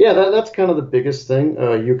 But that's kind of the biggest thing.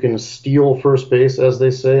 You can steal first base, as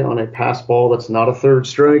they say, on a pass ball that's not a third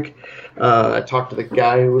strike. I talked to the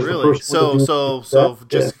guy who was the first one to do that.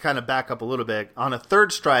 Just kind of back up a little bit. On a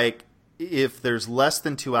third strike, if there's less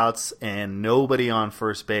than 2 outs and nobody on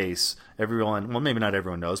first base, everyone, well, maybe not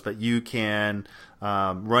everyone knows, but you can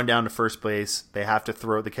run down to first base. They have to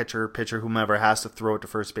throw, the catcher, pitcher, whomever has to throw it to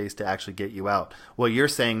first base to actually get you out. What you're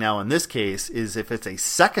saying now in this case is if it's a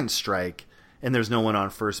second strike and there's no one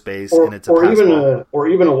on first base and it's a pass ball, or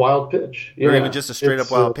even a wild pitch, or even just a straight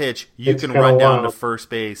up wild pitch, you can run down to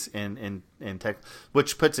first base and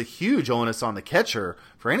which puts a huge onus on the catcher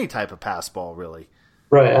for any type of pass ball, really.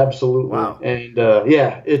 Right, absolutely. Wow. And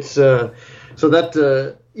it's so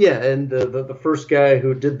that and the first guy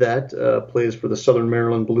who did that plays for the Southern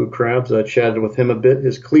Maryland Blue Crabs. I chatted with him a bit.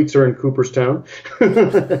 His cleats are in Cooperstown,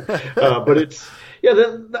 but it's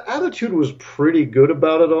the attitude was pretty good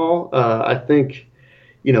about it all. I think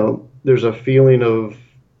there's a feeling of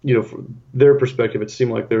from their perspective, it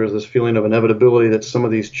seemed like there was this feeling of inevitability that some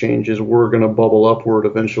of these changes were going to bubble upward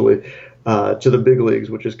eventually to the big leagues,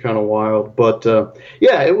 which is kind of wild. But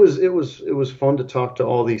yeah, it was fun to talk to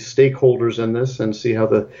all these stakeholders in this and see how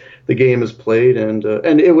the game is played. And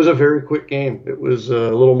it was a very quick game. It was a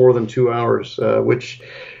little more than 2 hours, which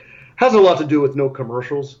has a lot to do with no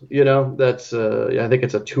commercials. That's I think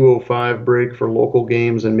it's a 2:05 break for local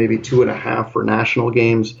games and maybe 2.5 for national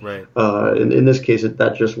games. Right. In this case,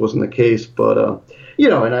 that just wasn't the case. But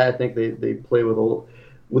and I think they play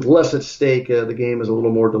with less at stake. The game is a little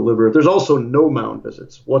more deliberate. There's also no mound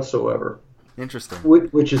visits whatsoever. Interesting.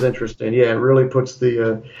 Which is interesting. Yeah, it really puts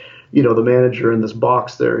the the manager in this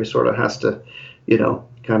box there. He sort of has to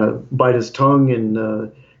kind of bite his tongue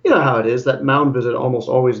and. You know how it is. That mound visit almost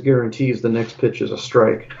always guarantees the next pitch is a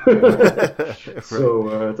strike.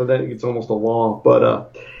 So then it's almost a law.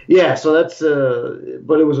 But yeah, so that's.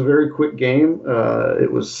 But it was a very quick game.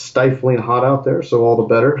 It was stifling hot out there, so all the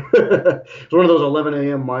better. It was one of those 11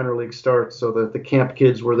 a.m. minor league starts, so the camp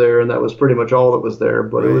kids were there, and that was pretty much all that was there.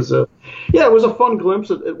 But It was it was a fun glimpse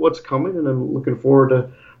at what's coming, and I'm looking forward to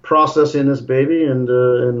processing this baby and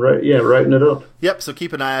writing it up. Yep, so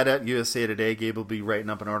keep an eye out at USA Today. Gabe will be writing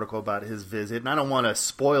up an article about his visit, and I don't want to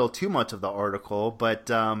spoil too much of the article, but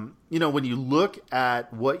when you look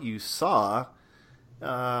at what you saw,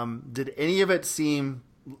 did any of it seem,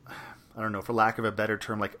 I don't know, for lack of a better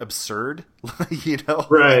term, like absurd?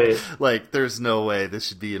 Right? Like there's no way this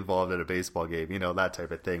should be involved in a baseball game, that type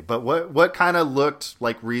of thing. But what kind of looked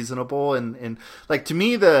like reasonable and like to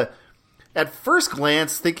me at first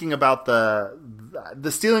glance, thinking about the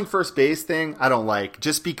stealing first base thing, I don't like,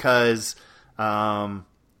 just because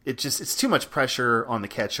it's too much pressure on the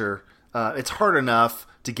catcher. It's hard enough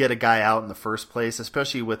to get a guy out in the first place,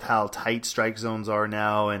 especially with how tight strike zones are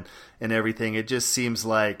now and everything. It just seems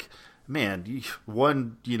like, man, you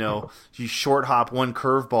short hop one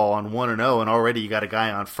curveball on 1-0 and already you got a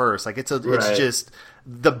guy on first. Like it's just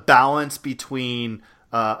the balance between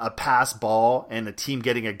a pass ball and a team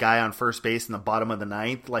getting a guy on first base in the bottom of the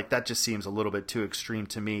ninth, like that just seems a little bit too extreme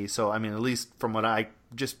to me. So, I mean, at least from what I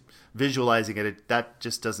just visualizing it, that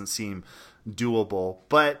just doesn't seem doable.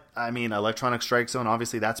 But I mean, electronic strike zone,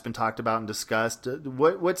 obviously that's been talked about and discussed.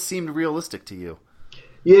 What seemed realistic to you?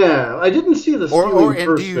 Yeah, I didn't see the stealing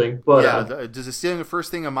first thing, but does the stealing the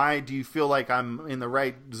first thing? Do you feel like I'm in the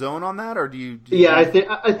right zone on that, or do you? I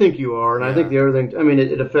think you are, and I think the other thing. I mean,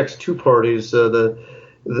 it affects two parties.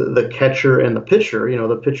 The catcher and the pitcher.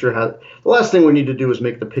 The pitcher has the last thing we need to do is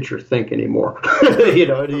make the pitcher think anymore. If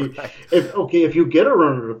you get a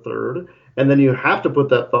runner to third, and then you have to put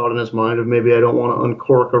that thought in his mind of maybe I don't want to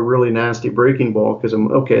uncork a really nasty breaking ball because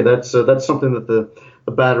that's something that the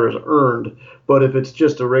batter has earned. But if it's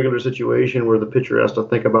just a regular situation where the pitcher has to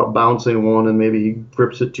think about bouncing one and maybe he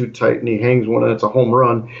grips it too tight and he hangs one and it's a home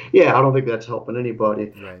run, I don't think that's helping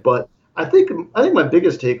anybody. Right. But I think my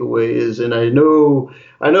biggest takeaway is, and I know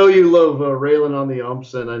you love railing on the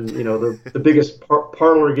umps, and the biggest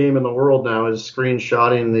parlor game in the world now is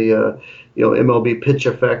screenshotting the MLB pitch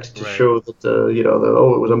effects to show that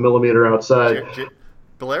it was a millimeter outside.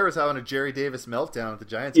 Blair was having a Jerry Davis meltdown at the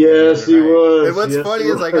Giants. Yes, he was. And what's funny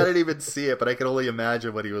is I didn't even see it, but I can only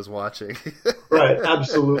imagine what he was watching. Right,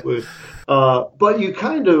 absolutely. But you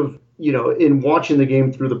kind of, in watching the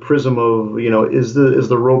game through the prism of, is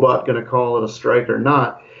the robot going to call it a strike or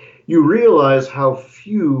not, you realize how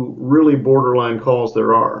few really borderline calls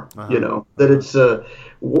there are. That it's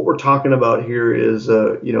what we're talking about here is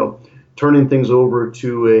turning things over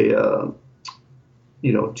to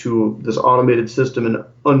to this automated system and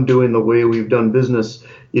undoing the way we've done business,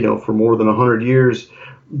 for more than 100 years,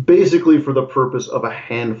 basically for the purpose of a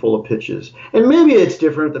handful of pitches. And maybe it's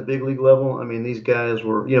different at the big league level. I mean, these guys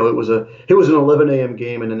were, it was an 11 a.m.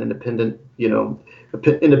 game and an independent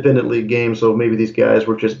league game. So maybe these guys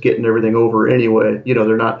were just getting everything over anyway.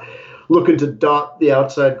 They're not looking to dot the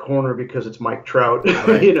outside corner because it's Mike Trout.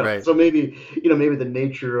 Right. So maybe the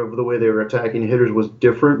nature of the way they were attacking hitters was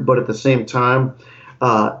different, but at the same time,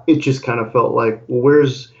 it just kind of felt like, well,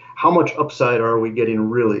 how much upside are we getting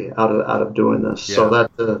really out of doing this? Yeah. So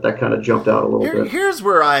that kind of jumped out a little bit. Here's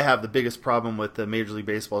where I have the biggest problem with the Major League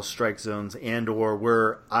Baseball strike zones and/or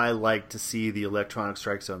where I like to see the electronic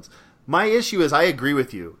strike zones. My issue is I agree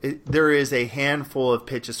with you. There is a handful of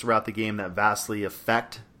pitches throughout the game that vastly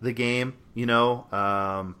affect the game.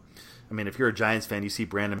 I mean, if you're a Giants fan, you see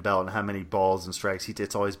Brandon Belt and how many balls and strikes.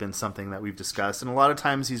 It's always been something that we've discussed. And a lot of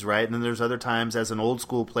times he's right. And then there's other times as an old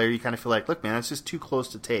school player, you kind of feel like, look, man, that's just too close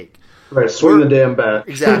to take. Right, swing the damn bat.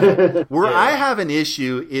 Exactly. Where I have an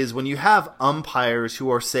issue is when you have umpires who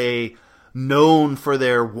are, say, known for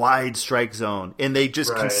their wide strike zone, and they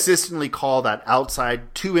just Right. consistently call that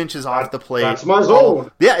outside 2 inches off the plate. That's my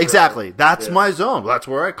zone. Yeah, exactly. That's Yeah. my zone. That's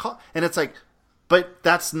where I call. And it's like, but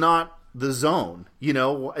that's not the zone. You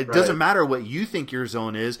know, it doesn't matter what you think your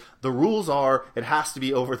zone is. The rules are it has to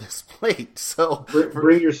be over this plate. So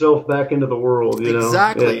Bring yourself back into the world. You know?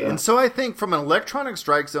 exactly. Yeah. And so I think from an electronic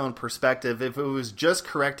strike zone perspective, if it was just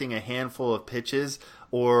correcting a handful of pitches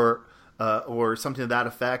or something to that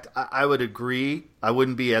effect, I would agree. I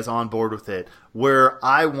wouldn't be as on board with it. Where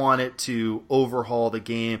I want it to overhaul the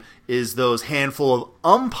game is those handful of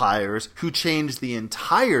umpires who change the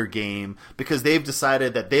entire game because they've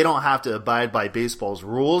decided that they don't have to abide by baseball's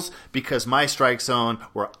rules because my strike zone,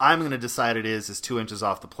 where I'm going to decide it is 2 inches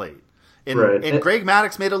off the plate. And Greg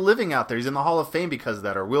Maddux made a living out there. He's in the Hall of Fame because of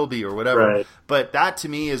that, or will be, or whatever. Right. But that, to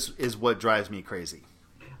me, is what drives me crazy.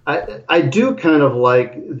 I do kind of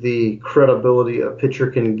like the credibility a pitcher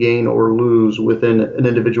can gain or lose within an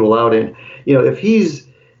individual outing. You know, if he's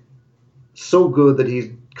so good that he's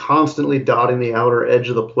constantly dotting the outer edge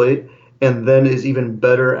of the plate and then is even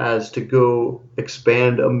better as to go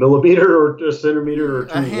expand a millimeter or a centimeter or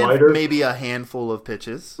two wider. Maybe a handful of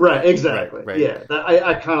pitches. Right, exactly. Right. Yeah,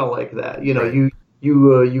 I kind of like that. You know, right.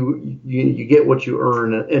 You get what you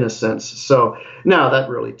earn in a sense. So now that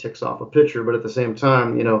really ticks off a pitcher, but at the same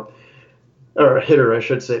time, you know, or a hitter, I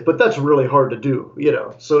should say. But that's really hard to do, you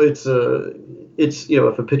know. So it's you know,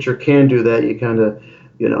 if a pitcher can do that, you kind of,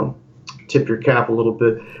 you know, tip your cap a little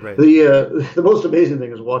bit. Right. The most amazing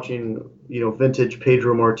thing is watching, you know, vintage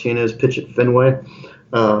Pedro Martinez pitch at Fenway.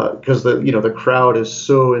 Because the crowd is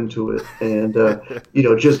so into it, and you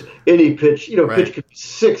know, just any pitch, you know, right. pitch could be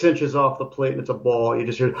 6 inches off the plate and it's a ball. You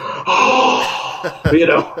just hear, oh, you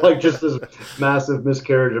know, like just this massive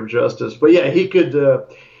miscarriage of justice. But yeah, he could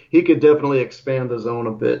definitely expand the zone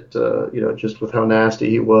a bit, you know, just with how nasty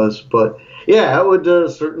he was. But yeah, I would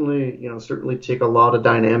certainly take a lot of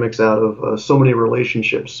dynamics out of so many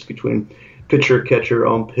relationships between pitcher, catcher,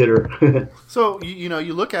 hitter. So, you know,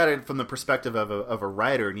 you look at it from the perspective of a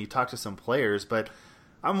writer and you talk to some players, but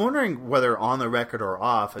I'm wondering whether on the record or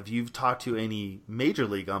off, if you've talked to any major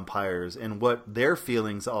league umpires and what their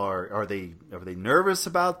feelings are. Are they nervous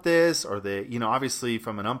about this? Are they, you know, obviously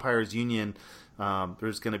from an umpires union,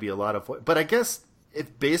 there's going to be a lot of, but I guess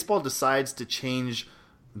if baseball decides to change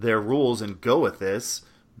their rules and go with this,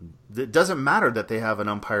 it doesn't matter that they have an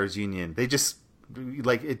umpires union. They just,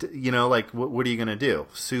 like it, you know, like what are you going to do?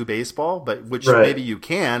 Sue baseball? But which right. maybe you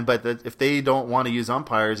can. But if they don't want to use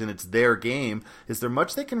umpires and it's their game, is there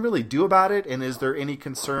much they can really do about it? And is there any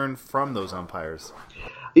concern from those umpires?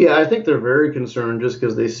 Yeah, I think they're very concerned just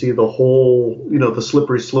because they see the whole, you know, the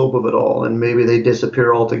slippery slope of it all, and maybe they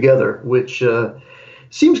disappear altogether, which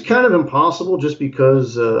seems kind of impossible just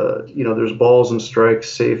because, you know, there's balls and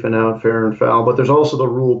strikes, safe and out, fair and foul, but there's also the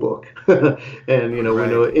rule book. And, you know, right.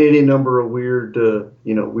 we know any number of weird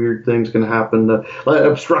things can happen. Like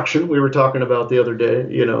obstruction, we were talking about the other day,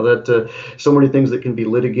 you know, that so many things that can be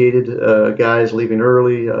litigated, guys leaving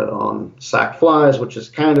early on sack flies, which is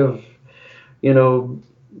kind of, you know,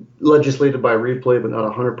 legislated by replay, but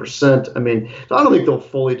not 100%. I mean, I don't think they'll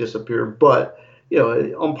fully disappear, but you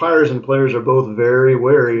know, umpires and players are both very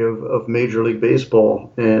wary of Major League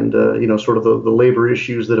Baseball and, you know, sort of the labor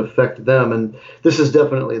issues that affect them. And this is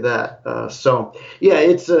definitely that. So, yeah,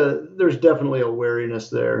 it's there's definitely a wariness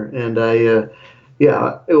there. And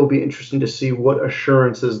yeah, it will be interesting to see what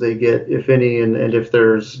assurances they get, if any, and if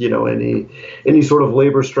there's, you know, any sort of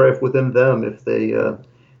labor strife within them if they,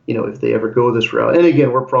 you know, if they ever go this route. And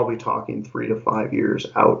again, we're probably talking 3 to 5 years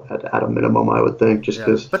out at a minimum, I would think, just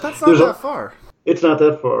because. But that's not that far. It's not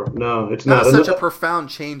that far. No, it's not. That's such a profound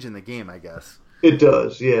change in the game, I guess. It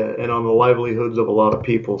does, yeah, and on the livelihoods of a lot of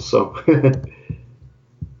people. So,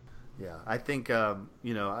 yeah, I think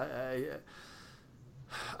you know,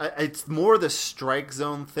 it's more the strike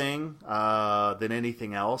zone thing than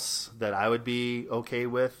anything else that I would be okay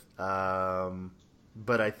with.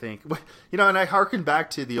 But I think, you know, and I harken back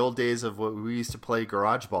to the old days of what we used to play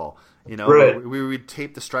garage ball. You know, right. we would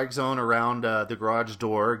tape the strike zone around the garage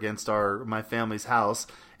door against my family's house,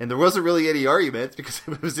 and there wasn't really any argument because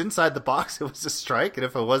if it was inside the box, it was a strike, and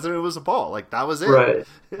if it wasn't, it was a ball. Like that was it. Right.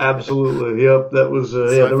 Absolutely. Yep. That was. So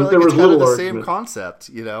yeah. I feel like there was it's kind of the argument. same concept.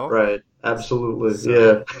 You know. Right. Absolutely. So,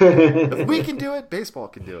 yeah. If we can do it, baseball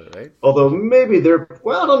can do it, right? Although maybe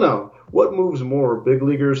well, I don't know. What moves more, big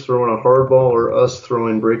leaguers throwing a hard ball or us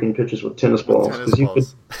throwing breaking pitches with tennis balls?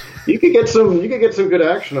 Because you could get some good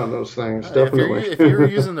action on those things. Definitely. If you were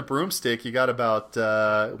using the broomstick, you got about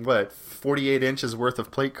 48 inches worth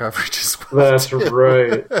of plate coverage as well. That's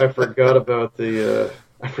right. I forgot about the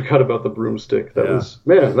I forgot about the broomstick. That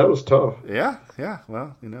Yeah. was tough. Yeah.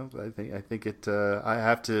 Well, I think it. I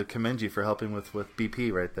have to commend you for helping with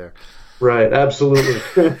BP right there. Right, absolutely.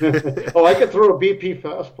 Oh, I could throw a BP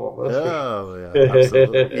fastball. Yeah,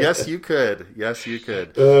 absolutely. Yes, you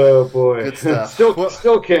could. Oh boy, Good stuff.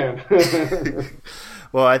 Still can.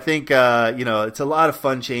 Well, I think it's a lot of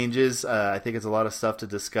fun changes. I think it's a lot of stuff to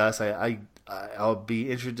discuss. I'll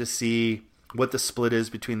be interested to see what the split is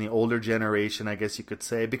between the older generation, I guess you could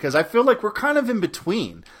say, because I feel like we're kind of in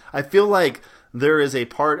between. I feel like there is a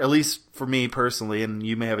part, at least for me personally, and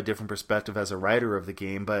you may have a different perspective as a writer of the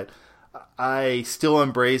game, but I still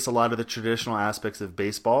embrace a lot of the traditional aspects of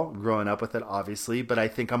baseball, growing up with it, obviously, but I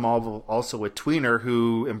think I'm also a tweener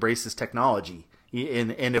who embraces technology.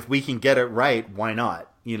 And if we can get it right, why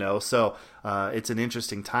not? So it's an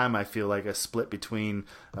interesting time, I feel like, a split between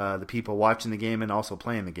the people watching the game and also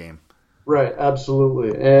playing the game. Right,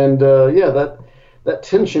 absolutely. And that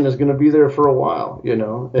tension is going to be there for a while,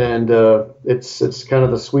 and it's kind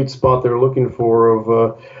of the sweet spot they're looking for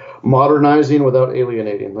of modernizing without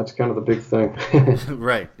alienating. That's kind of the big thing.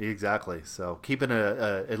 Right, exactly. So keeping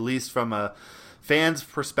at least from a fan's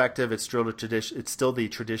perspective, it's still the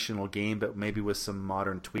traditional game, but maybe with some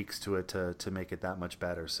modern tweaks to it to make it that much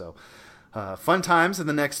better. So fun times in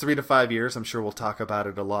the next 3 to 5 years. I'm sure we'll talk about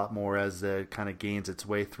it a lot more as it kind of gains its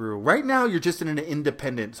way through. Right now, you're just in an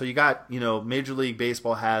independent. So you got, Major League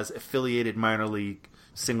Baseball has affiliated minor league,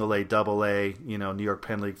 single A, double A, New York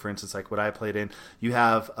Penn League, for instance, like what I played in. You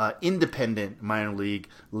have independent minor league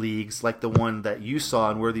leagues like the one that you saw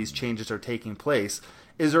and where these changes are taking place.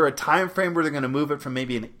 Is there a time frame where they're going to move it from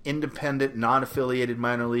maybe an independent, non-affiliated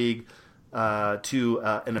minor league to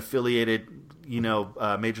an affiliated,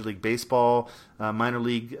 Major League Baseball minor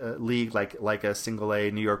league league like a single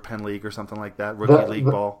A New York Penn League or something like that, rookie league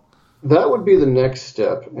ball? That would be the next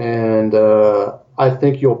step, and I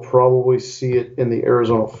think you'll probably see it in the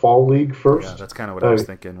Arizona Fall League first. Yeah, that's kind of what I was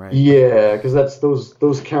thinking, right? Yeah, because that's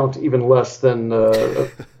those count even less than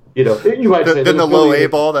you might say than the low A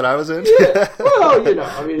ball that I was in. Yeah, well,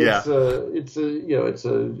 I mean, yeah.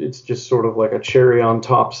 it's just sort of like a cherry on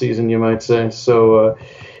top season, you might say. So,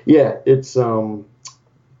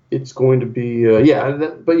 it's going to be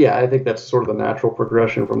I think that's sort of the natural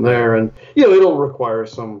progression from there, and it'll require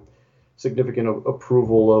some significant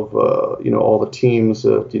approval of all the teams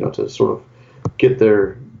to sort of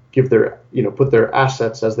put their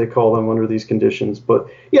assets, as they call them, under these conditions. But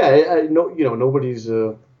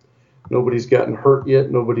nobody's gotten hurt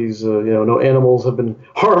yet. Nobody's no animals have been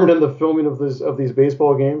harmed in the filming of these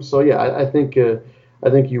baseball games. So I think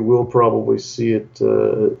you will probably see it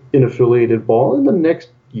in affiliated ball in the next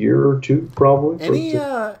year or two, probably.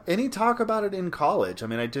 Any talk about it in college? I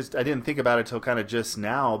mean, I didn't think about it till kind of just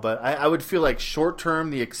now, but I would feel like short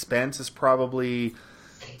term the expense is probably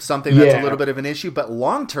something that's a little bit of an issue, but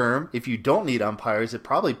long term, if you don't need umpires, it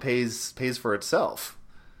probably pays for itself.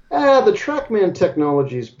 The TrackMan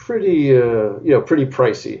technology is pretty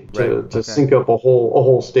pricey to sync up a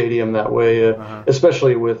whole stadium that way,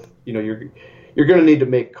 especially with you're going to need to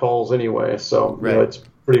make calls anyway, so it's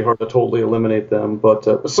pretty hard to totally eliminate them.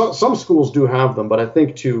 But some schools do have them, but I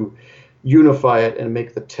think to unify it and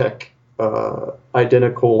make the tech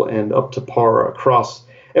identical and up to par across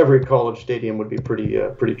every college stadium would be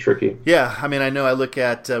pretty tricky. Yeah, I mean, I know I look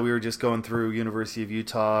at, we were just going through University of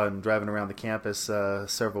Utah and driving around the campus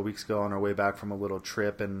several weeks ago on our way back from a little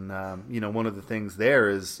trip. And, one of the things there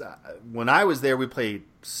is when I was there, we played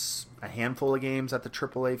a handful of games at the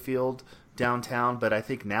AAA field downtown, but I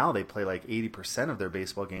think now they play like 80% of their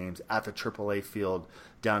baseball games at the AAA field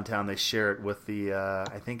downtown. They share it with the,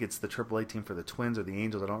 I think it's the AAA team for the Twins or the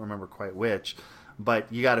Angels. I don't remember quite which.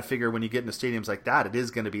 But you got to figure when you get into stadiums like that, it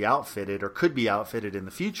is going to be outfitted or could be outfitted in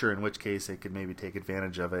the future, in which case they could maybe take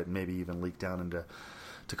advantage of it and maybe even leak down into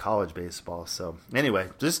college baseball. So anyway,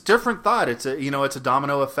 just different thought. It's a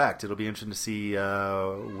domino effect. It'll be interesting to see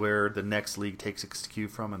where the next league takes its cue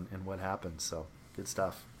from and what happens. So good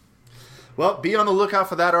stuff. Well, be on the lookout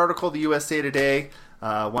for that article, the USA Today.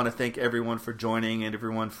 I want to thank everyone for joining and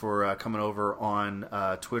everyone for coming over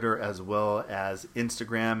on Twitter as well as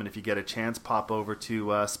Instagram. And if you get a chance, pop over to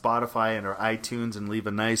Spotify and our iTunes and leave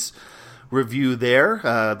a nice review there.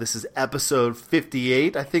 This is episode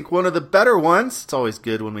 58. I think one of the better ones. It's always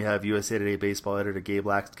good when we have USA Today baseball editor Gabe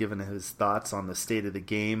Lacques giving his thoughts on the state of the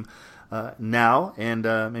game. now, and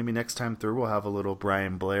maybe next time through we'll have a little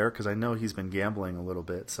Brian Blair, because I know he's been gambling a little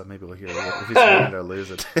bit, so maybe we'll hear if he's winning or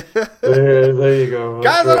losing. there you go.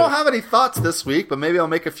 Guys, I don't have any thoughts this week, but maybe I'll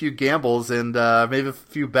make a few gambles and maybe a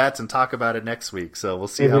few bets and talk about it next week. So we'll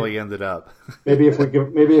see how he ended up. maybe if we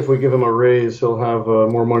give him a raise, he'll have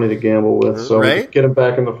more money to gamble with. So right? Get him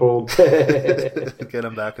back in the fold. Get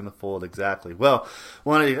him back in the fold, exactly. Well, I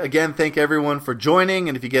want to again thank everyone for joining,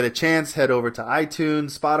 and if you get a chance, head over to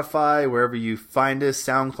iTunes, Spotify, wherever you find us,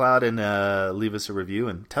 SoundCloud, and leave us a review,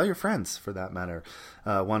 and tell your friends for that matter.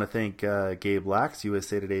 I want to thank Gabe Lacques,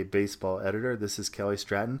 USA Today baseball editor. This is Kelly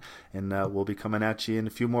Stratton, and we'll be coming at you in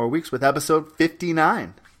a few more weeks with episode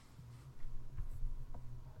 59.